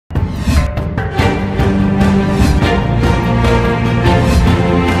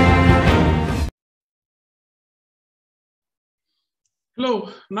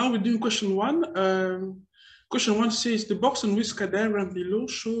Hello, now we're doing question one. Question one says the box and whisker diagram below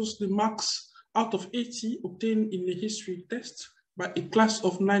shows the marks out of 80 obtained in the history test by a class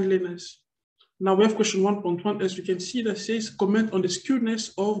of 9 learners. Now we have question 1.1, as we can see, that says comment on the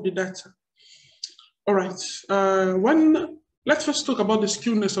skewness of the data. All right, let's first talk about the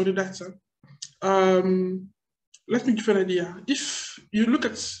skewness of the data. Let me give you an idea. If you look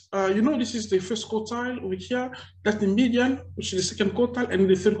at, this is the first quartile over here, that's the median, which is the second quartile, and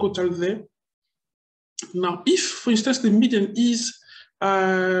the third quartile there. Now, if, for instance, the median is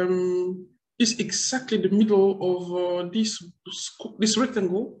exactly the middle of this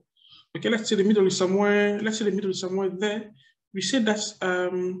rectangle, okay, let's say the middle is somewhere, there, we say that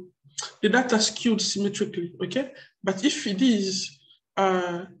the data skewed symmetrically, okay? But if it is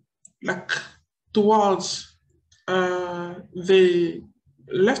like towards the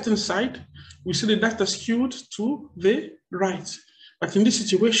left-hand side, we see the data skewed to the right. But in this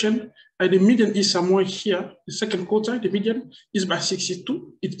situation, the median is somewhere here. The second quartile, the median is by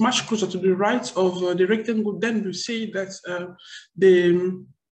 62. It's much closer to the right of the rectangle. Then we say that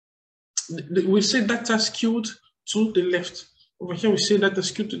we say data skewed to the left. Over here, we say data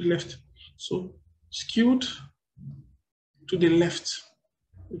skewed to the left. So skewed to the left.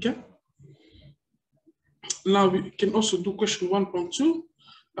 Okay. Now we can also do question 1.2.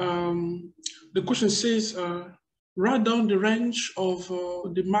 The question says, write down the range of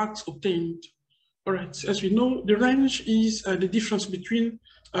the marks obtained. All right, as we know, the range is the difference between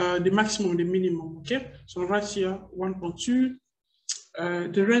the maximum and the minimum, okay? So right here, 1.2,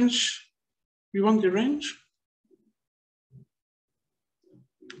 the range, we want the range.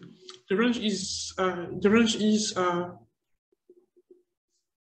 The range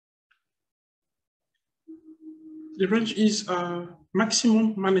is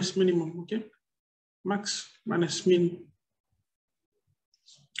maximum minus minimum, okay? Max minus min.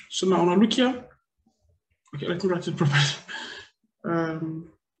 So now when I look here, okay, let me write it properly.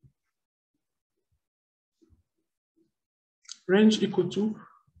 Range equal to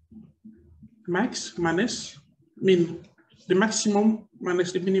max minus min, the maximum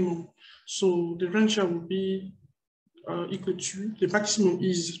minus the minimum. So the range here will be equal to, the maximum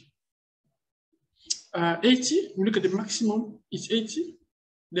is 80. We look at the maximum, it's 80.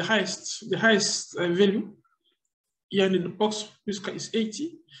 The highest value here in the box whisker is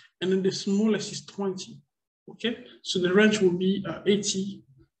 80, and then the smallest is 20. Okay, so the range will be 80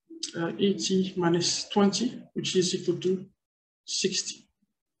 minus 20, which is equal to 60.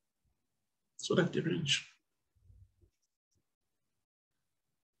 So that's the range.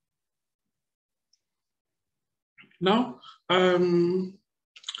 Now,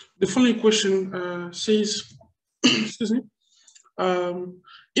 the following question says, excuse me,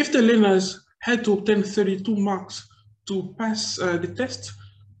 if the learners had to obtain 32 marks to pass the test,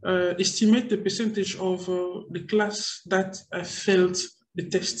 estimate the percentage of the class that failed the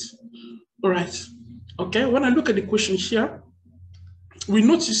test. All right. Okay. When I look at the question here, we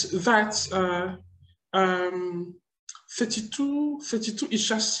notice that 32 is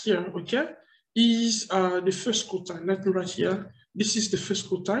just here. Okay, is the first quartile. Let me write here. This is the first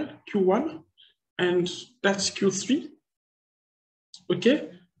quartile, Q1, and that's Q3. Okay,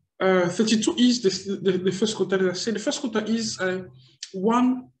 32 is the first quartile. I say the first quartile is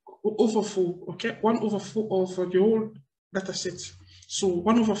 1/4. Okay, 1/4 of the whole data set. So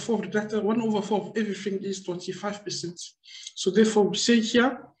 1/4 of the data, 1/4 of everything is 25%. So therefore, we say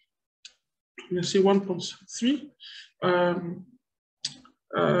here, we say 1.3.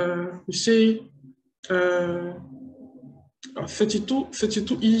 We say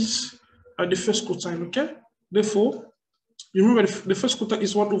 32 is the first quartile. Okay, therefore, remember the first quartile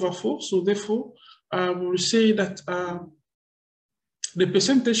is 1/4. So therefore, we will say that the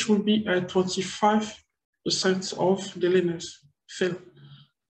percentage will be 25% of the learners fail.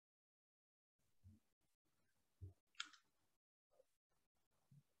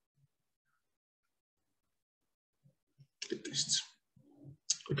 The test.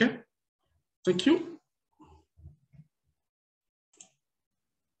 Okay, thank you.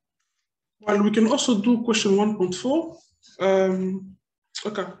 Well, we can also do question 1.4.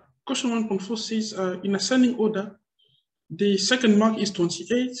 Okay, question 1.4 says in ascending order, the second mark is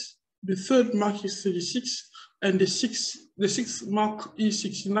 28, the third mark is 36, and the sixth mark is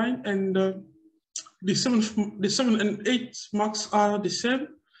 69, and the seventh and eighth marks are the same.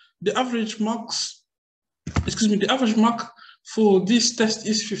 The average marks, the average mark for this test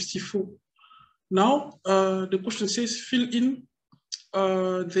is 54. Now the question says fill in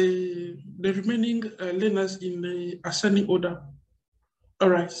the remaining learners in the ascending order. All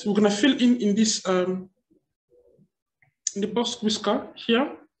right, so we're gonna fill in this the box whisker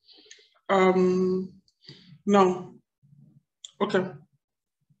here. Now, okay.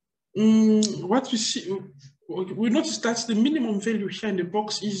 What we see, we notice that the minimum value here in the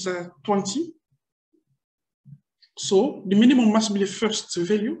box is 20. So the minimum must be the first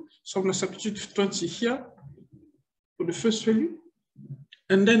value. So I'm going to substitute 20 here for the first value.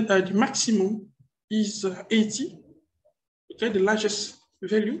 And then the maximum is 80. Okay, the largest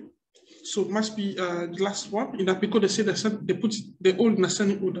value. So it must be the last one. In that, because they say they put the all in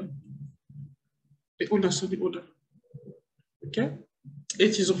ascending order. The all in ascending order. Okay,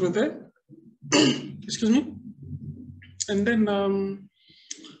 80 is over there. Excuse me. And then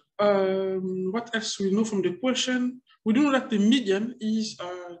what else we know from the question? We know that the median is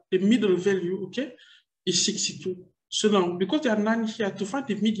the middle value, okay, is 62. So now, because there are 9 here, to find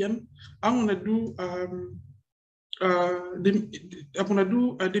the median, I'm gonna do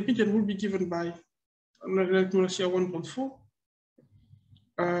the median will be given by, let me see 1.4.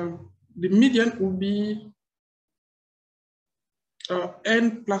 The median will be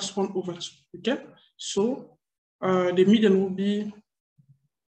n plus 1 over 2. Okay, so the median will be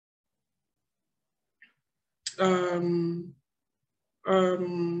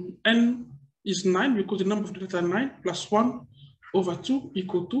n is 9 because the number of data are 9 plus 1 over 2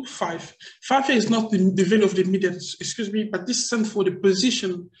 equal to 5. 5 here is not the value of the median, excuse me, but this stands for the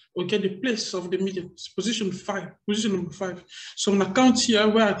position, okay, the place of the median. It's position 5, position number 5. So I'm going to count here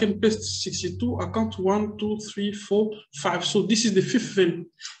where I can place 62, I count 1, 2, 3, 4, 5. So this is the 5th value,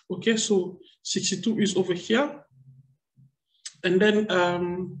 okay, so 62 is over here. And then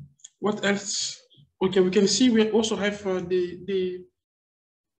what else? Okay, we can see we also have the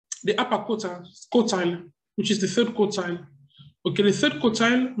upper quartile, which is the 3rd quartile. Okay, the 3rd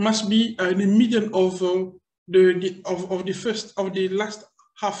quartile must be the median of the last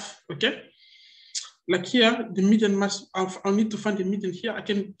half. Okay, like here, the median must. I'll need to find the median here. I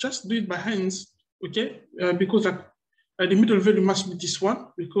can just do it by hands. Okay, because the middle value must be this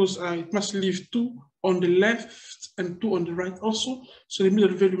one because it must leave 2 on the left and 2 on the right also. So the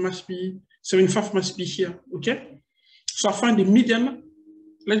middle value must be 75 must be here. Okay, so I find the median.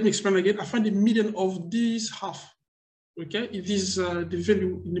 Let me explain again. I find the median of this half. Okay, it is the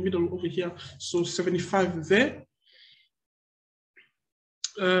value in the middle over here. So 75 there.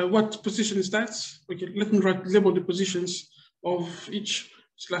 What position is that? Okay, let me label the positions of each.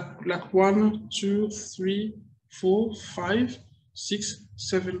 It's like 1, 2, 3, 4, 5, 6,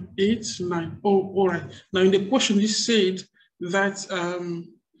 7, 8, 9. Oh, all right. Now in the question, it said that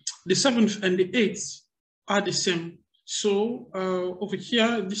the 7th and the 8th are the same. So over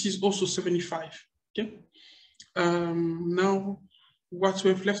here, this is also 75. Okay. Now, what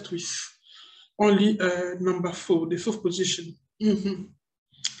we have left with only number 4, the 4th position.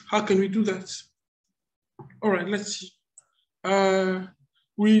 How can we do that? All right, let's see.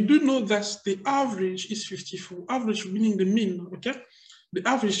 We do know that the average is 54. Average meaning the mean. Okay, the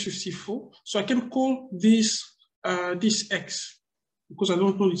average is 54. So I can call this this x because I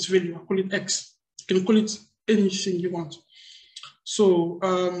don't know its value. I call it x. You can call it anything you want. So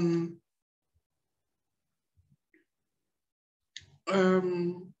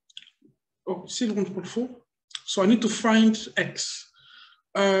still 1.4. So I need to find x.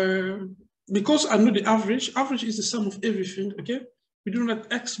 Because I know the average. Average is the sum of everything. Okay, we do know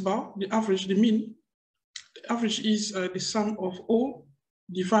that x bar, the average, the mean. The average is the sum of all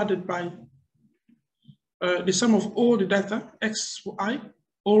divided by the sum of all the data x for I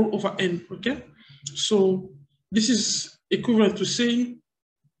all over n. Okay, so this is equivalent to saying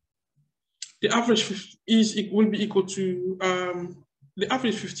the average will be equal to the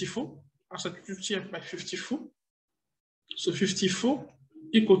average 54. I substitute here by 54. So 54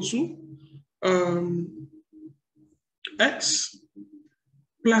 equal to x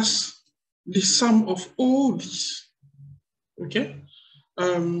plus the sum of all these. Okay.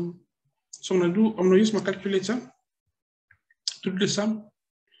 So I'm gonna use my calculator to do the sum.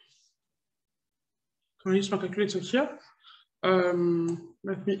 Can I use my calculator here?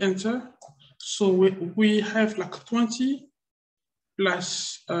 Let me enter. So we have like 20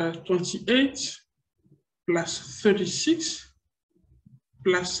 plus 28 plus 36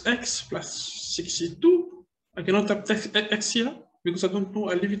 plus x plus 62. I cannot type x here because I don't know,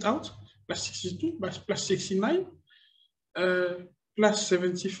 I leave it out. Plus 62 plus 69 plus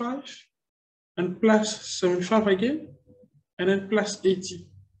 75 and plus 75 again, and then plus 80.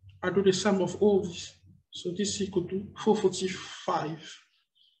 I do the sum of all this. So this is equal to 445.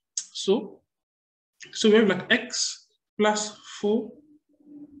 So we have like x plus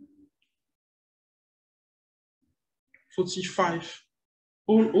 445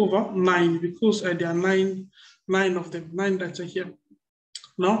 all over 9 because there are 9 9 of them, 9 data here.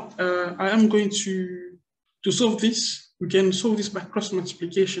 Now, I am going to solve this. We can solve this by cross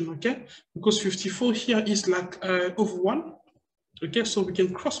multiplication, okay? Because 54 here is like over 1, okay? So we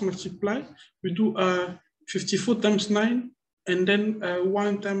can cross multiply. We do 54 times 9, and then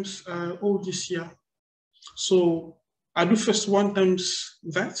 1 times all this here. So I do first 1 times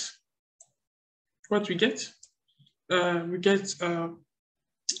that. What we get? We get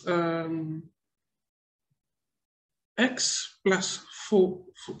x plus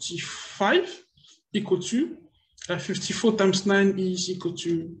 445 equal to 54 times 9 is equal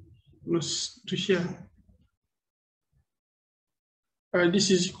to here. This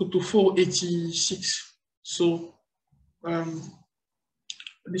is equal to 486. So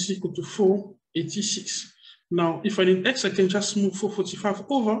this is equal to 486. Now, if I need x, I can just move 445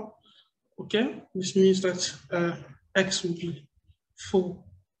 over. Okay, this means that x will be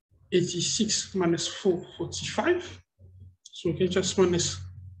 486 minus 445. So we can just minus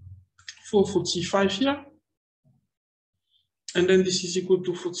 445 here. And then this is equal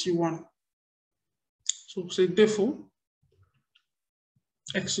to 41. So say therefore,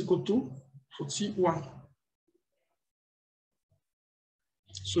 x equal to 41.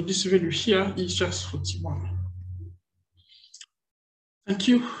 So this value here is just 41. Thank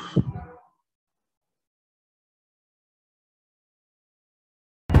you.